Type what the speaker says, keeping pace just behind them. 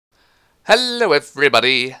Hello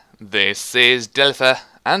everybody, this is Delpha,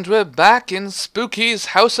 and we're back in Spooky's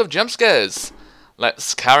House of Jumpscares.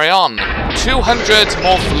 Let's carry on. 200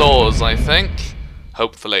 more floors, I think.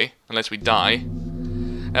 Hopefully, unless we die.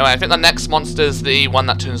 Anyway, I think the next monster's the one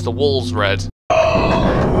that turns the walls red.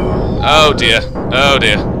 Oh dear, oh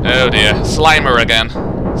dear, oh dear. Slimer again.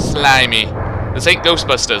 Slimy. This ain't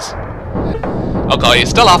Ghostbusters. Okay,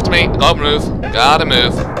 he's still after me. Gotta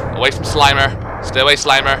move. Away from Slimer. Stay away,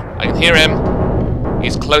 Slimer. I can hear him.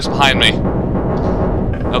 He's close behind me.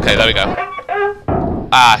 Okay, there we go.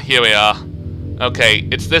 Ah, here we are. Okay,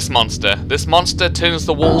 it's this monster. This monster turns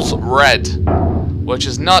the walls red, which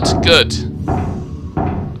is not good.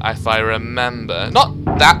 If I remember. Not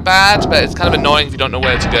that bad, but it's kind of annoying if you don't know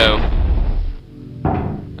where to go.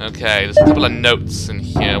 Okay, there's a couple of notes in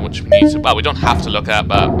here which we need to... Well, we don't have to look at,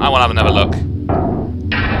 but I want to have another look.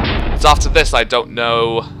 So after this, I don't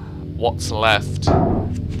know what's left.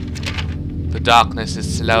 The darkness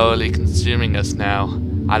is slowly consuming us now.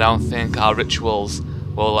 I don't think our rituals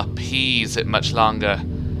will appease it much longer.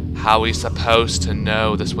 How are we supposed to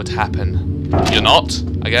know this would happen? You're not,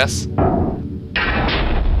 I guess.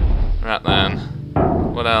 Right then.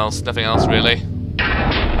 What else? Nothing else really.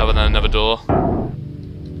 Other than another door.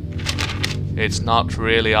 It's not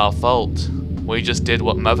really our fault. We just did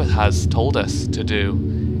what Mother has told us to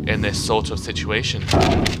do in this sort of situation.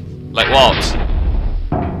 Like what?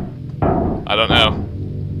 I don't know.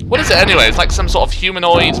 What is it anyway? It's like some sort of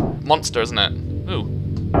humanoid monster, isn't it? Ooh.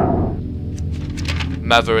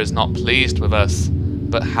 Mother is not pleased with us,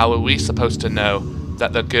 but how are we supposed to know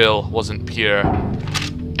that the girl wasn't pure?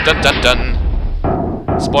 Dun dun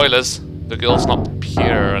dun! Spoilers, the girl's not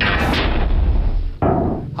pure enough.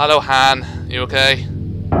 Hello, Han. You okay?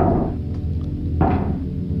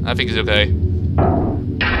 I think he's okay.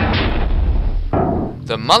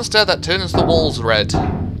 The monster that turns the walls red.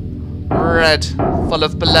 Red, full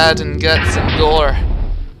of blood and guts and gore.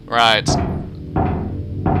 Right.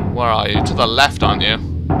 Where are you? To the left, aren't you?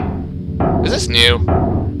 Is this new?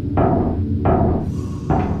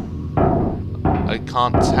 I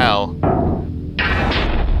can't tell.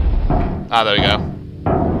 Ah, there we go.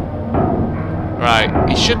 Right,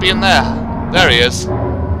 he should be in there. There he is.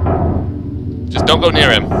 Just don't go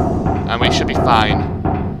near him, and we should be fine.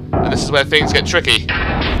 And this is where things get tricky.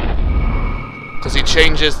 Because he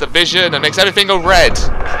changes the vision and makes everything go red.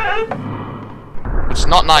 Which is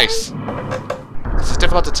not nice. It's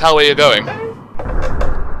difficult to tell where you're going.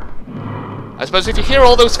 I suppose if you hear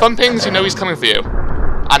all those thumpings, you know he's coming for you.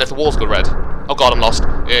 And if the walls go red. Oh god, I'm lost.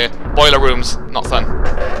 Yeah, boiler rooms, not fun.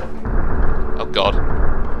 Oh god.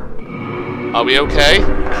 Are we okay?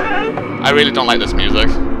 I really don't like this music.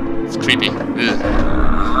 It's creepy. Ugh.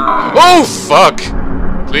 Oh, fuck!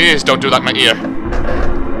 Please don't do that in my ear.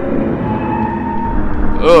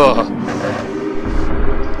 Ugh.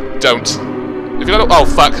 Don't. If you got... Oh,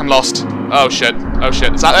 fuck, I'm lost. Oh, shit. Oh,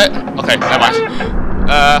 shit. Is that it? Okay, never mind.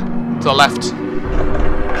 To the left.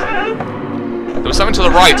 There was something to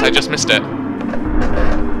the right, I just missed it.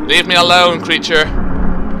 Leave me alone, creature.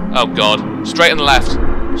 Oh, God. Straight and left.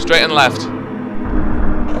 Straight and left.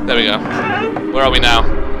 There we go. Where are we now?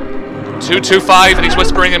 225, and he's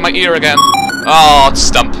whispering in my ear again. Oh,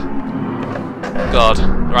 stump. God.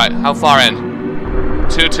 Right, how far in?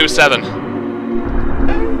 227.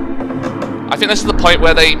 I think this is the point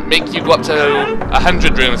where they make you go up to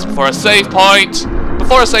 100 rooms before a save point.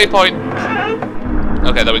 Before a save point.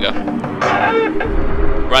 Okay, there we go.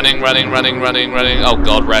 Running. Oh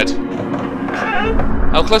god, red.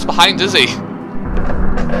 How close behind is he?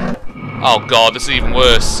 Oh god, this is even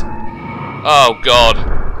worse. Oh god.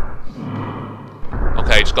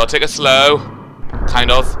 Okay, just gotta take it slow.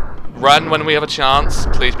 Kind of. Run when we have a chance.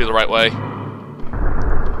 Please be the right way.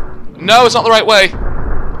 No, it's not the right way.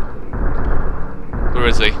 Where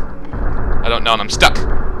is he? I don't know, and I'm stuck.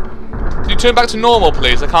 Can you turn back to normal,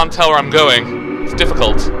 please? I can't tell where I'm going. It's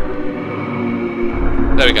difficult.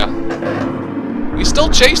 There we go. He's still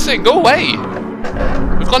chasing. Go away.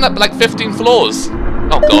 We've gone up like 15 floors.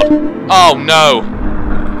 Oh, God. Oh, no.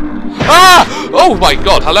 Ah! Oh, my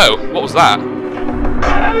God. Hello. What was that?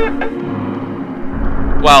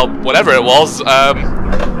 Well, whatever it was, I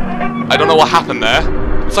don't know what happened there.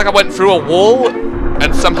 It's like I went through a wall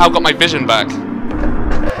and somehow got my vision back.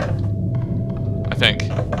 I think.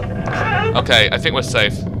 Okay, I think we're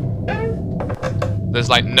safe. There's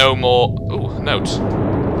like no more... Ooh, note.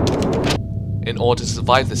 In order to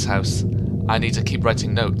survive this house, I need to keep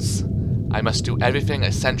writing notes. I must do everything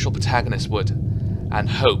a central protagonist would, and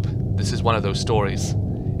hope this is one of those stories.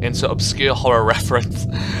 Insert obscure horror reference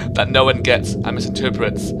that no one gets and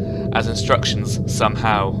misinterprets as instructions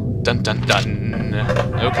somehow. Dun dun dun.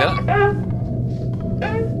 Okay.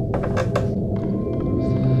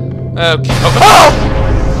 Okay. Oh!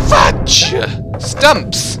 Fudge!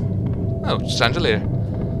 Stumps! Oh, chandelier.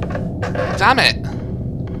 Damn it!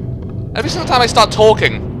 Every single time I start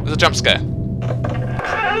talking, there's a jump scare.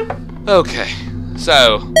 Okay,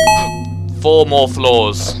 so 4 more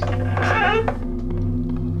floors.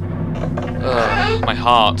 My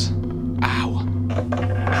heart. Ow.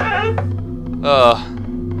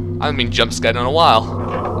 I haven't been jump scared in a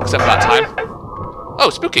while, except for that time. Oh,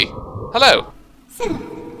 spooky. Hello. So,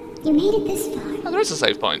 you made it this far. Oh, there is a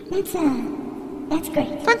save point. That's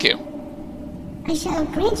great. Thank you. I shall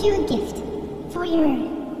grant you a gift for your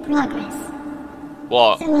progress.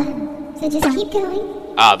 What? So just keep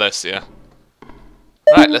going. Ah, this, yeah.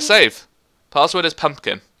 Right, let's save. Password is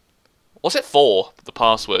pumpkin. What's it for, the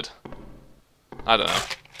password? I don't know.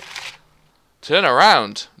 Turn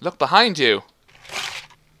around. Look behind you.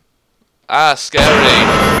 Ah, scary.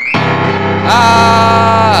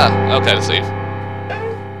 Ah! Okay, let's leave.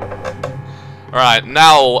 Right,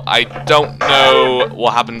 now I don't know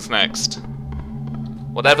what happens next.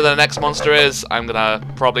 Whatever the next monster is, I'm gonna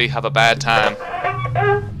probably have a bad time.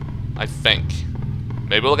 I think.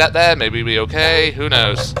 Maybe we'll get there, maybe we'll be okay, who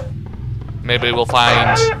knows. Maybe we'll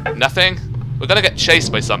find nothing. We're gonna get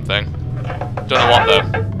chased by something. Don't know what though.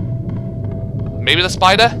 Maybe the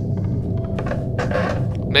spider?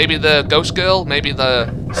 Maybe the ghost girl? Maybe the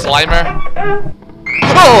Slimer?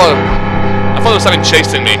 Oh! I thought there was something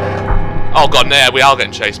chasing me. Oh god, no, we are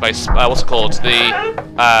getting chased by, what's it called? The,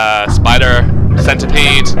 spider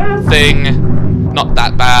centipede thing. Not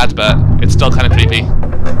that bad, but it's still kind of creepy.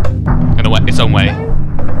 In a way, its own way.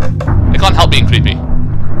 It can't help being creepy.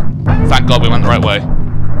 Thank god we went the right way.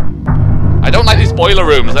 I don't like these boiler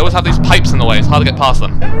rooms. They always have these pipes in the way. It's hard to get past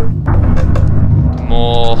them.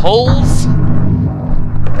 More holes.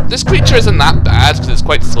 This creature isn't that bad because it's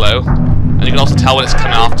quite slow. And you can also tell when it's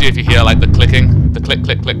coming after you if you hear like the clicking. The click,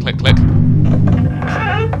 click, click, click, click.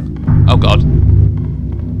 Oh god.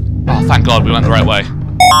 Oh, thank god we went the right way.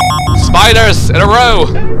 Spiders in a row!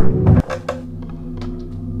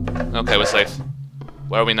 Okay, we're safe.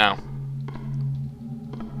 Where are we now?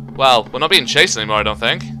 Well, we're not being chased anymore, I don't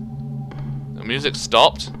think. The music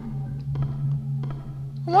stopped.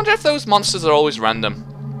 I wonder if those monsters are always random.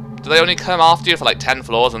 Do they only come after you for like 10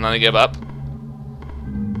 floors and then they give up?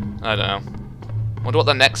 I don't know. I wonder what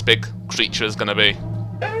the next big creature is gonna be.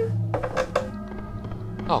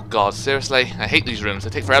 Oh god, seriously? I hate these rooms.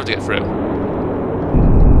 They take forever to get through.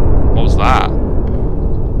 What was that?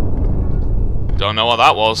 Don't know what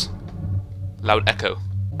that was. Loud echo.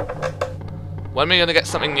 When are we gonna get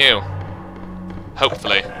something new?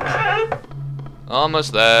 Hopefully.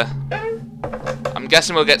 Almost there. I'm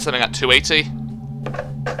guessing we'll get something at 280.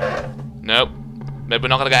 Nope. Maybe we're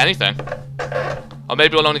not gonna get anything. Or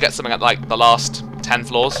maybe we'll only get something at like the last 10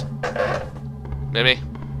 floors. Maybe.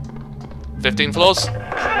 15 floors.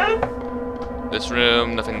 This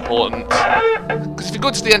room, nothing important. Because if you go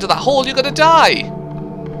to the end of that hall, you're gonna die!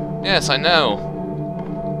 Yes, I know.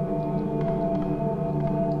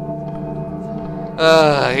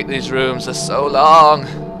 I hate these rooms, they're so long.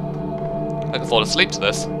 I can fall asleep to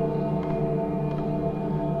this.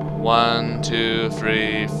 1, 2,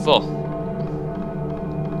 3, 4.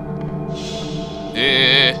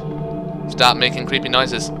 Start making creepy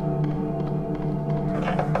noises.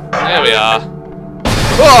 There we are.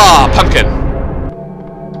 Oh, pumpkin!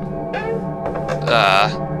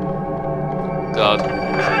 God.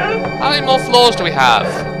 How many more floors do we have?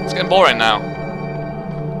 It's getting boring now.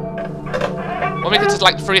 We'll make it to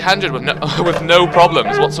like 300 with no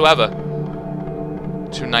problems whatsoever.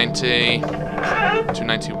 290,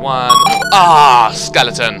 291. Ah,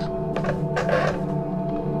 skeleton.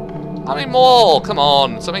 How many more? Come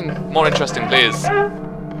on, something more interesting, please.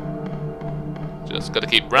 Just gotta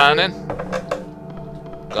keep running.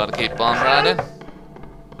 Gotta keep on running.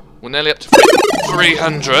 We're nearly up to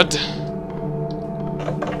 300.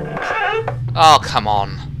 Oh, come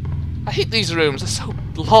on. I hate these rooms, they're so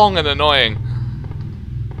long and annoying.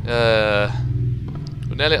 We're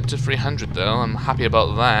nearly up to 300 though, I'm happy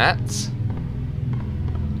about that.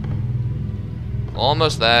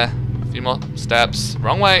 Almost there. A few more steps.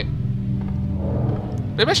 Wrong way.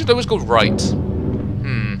 Maybe I should always go right.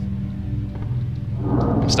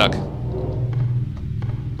 I'm stuck.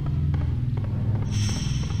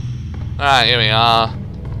 Alright, here we are.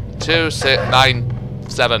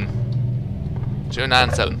 2697.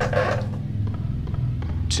 297.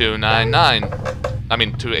 299. I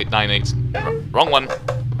mean 2898. Wrong one.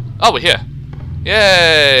 Oh, we're here.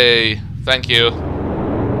 Yay! Thank you.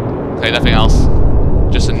 Okay, nothing else.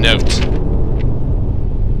 Just a note.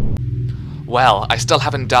 Well, I still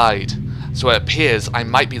haven't died, so it appears I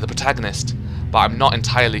might be the protagonist, but I'm not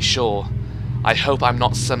entirely sure. I hope I'm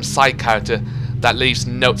not some side character that leaves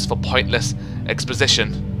notes for pointless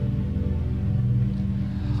exposition.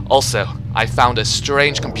 Also, I found a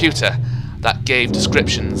strange computer that gave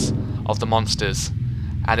descriptions of the monsters,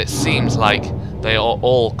 and it seems like they are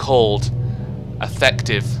all called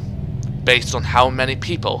effective based on how many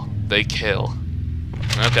people they kill.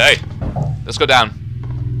 Okay, let's go down.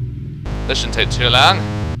 This shouldn't take too long.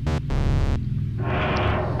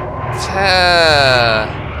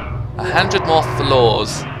 100 more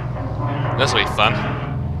floors. This will be fun.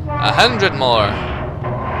 100 more.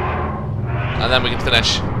 And then we can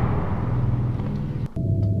finish.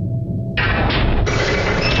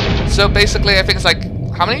 So basically, I think it's like,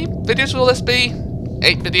 how many videos will this be?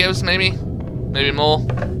 8 videos, maybe? Maybe more?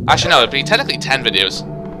 Actually, no, it'd be technically 10 videos.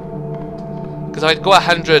 Because I'd go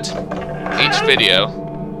 100 each video.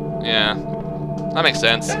 Yeah, that makes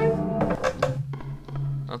sense.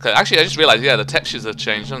 Okay, actually, I just realized, yeah, the textures have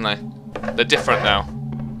changed, haven't they? They're different now.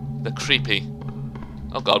 They're creepy.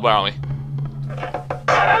 Oh god, where are we?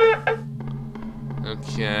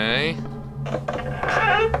 Okay.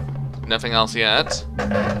 Nothing else yet.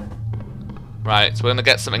 Right, so we're gonna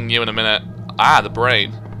get something new in a minute. Ah, the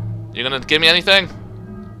brain. You gonna give me anything?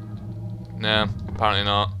 No, apparently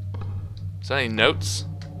not. Is there any notes?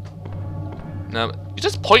 No, you're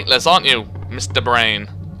just pointless, aren't you, Mr. Brain?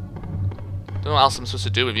 Don't know what else I'm supposed to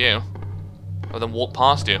do with you, other than walk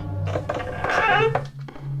past you.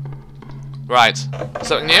 Right,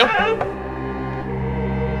 something new?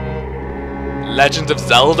 Legend of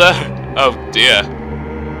Zelda? Oh dear.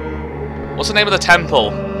 What's the name of the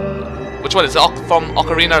temple? Which one is it? From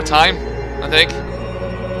Ocarina of Time, I think.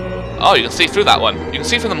 Oh, you can see through that one. You can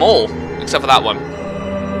see through them all, except for that one.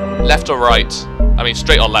 Left or right? I mean,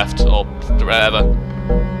 straight or left, or wherever.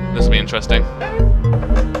 This will be interesting.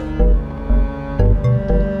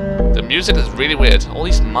 The music is really weird. All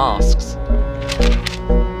these masks.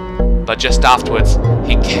 But just afterwards,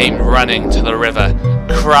 he came running to the river,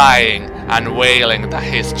 crying and wailing that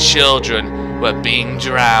his children were being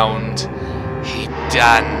drowned. He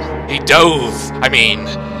dove,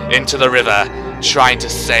 into the river, trying to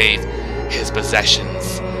save his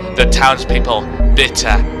possessions. The townspeople, bitter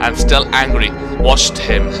and still angry, watched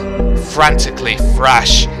him frantically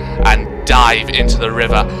thrash and dive into the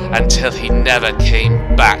river until he never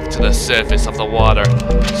came back to the surface of the water.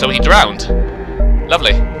 So he drowned.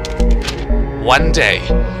 Lovely. One day,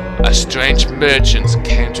 a strange merchant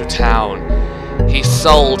came to town. He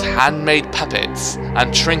sold handmade puppets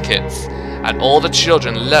and trinkets, and all the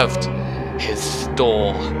children loved his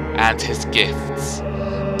store and his gifts.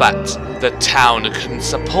 But the town couldn't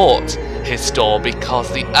support his store because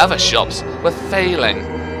the other shops were failing.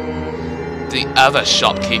 The other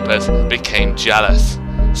shopkeepers became jealous,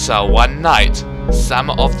 so one night some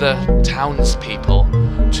of the townspeople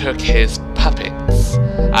took his puppets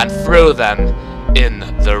and threw them in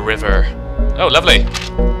the river. Oh, lovely.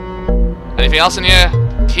 Anything else in here?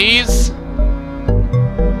 Keys?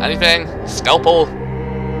 Anything? Scalpel?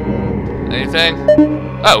 Anything?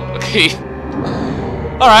 Oh, a key.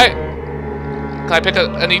 Alright. Can I pick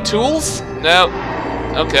up any tools? No.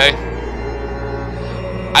 Okay.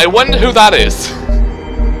 I wonder who that is.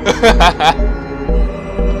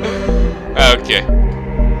 Okay.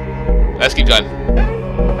 Let's keep going.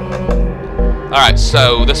 Alright,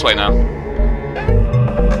 so this way now.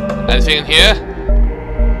 Anything in here?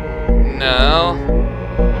 No.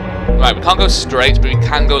 Right, we can't go straight, but we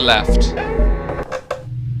can go left.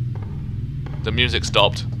 The music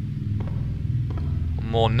stopped.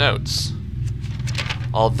 More notes.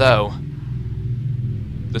 Although,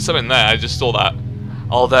 there's something there, I just saw that.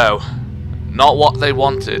 Although, not what they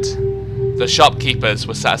wanted. The shopkeepers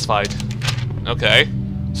were satisfied. Okay.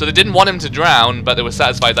 So they didn't want him to drown, but they were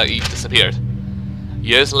satisfied that he disappeared.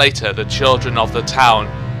 Years later, the children of the town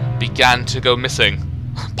began to go missing.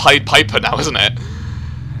 Pied Piper now, isn't it?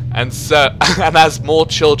 And so, and as more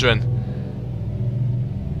children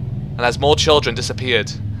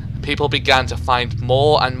disappeared, people began to find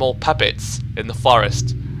more and more puppets in the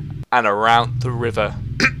forest and around the river.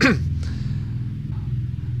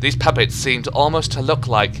 These puppets seemed almost to look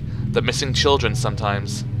like the missing children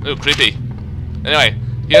sometimes. Ooh, creepy. Anyway,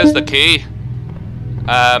 here's the key.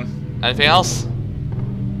 Anything else?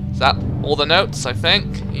 Is that all the notes, I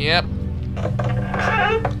think? Yep.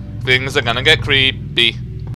 Things are gonna get creepy.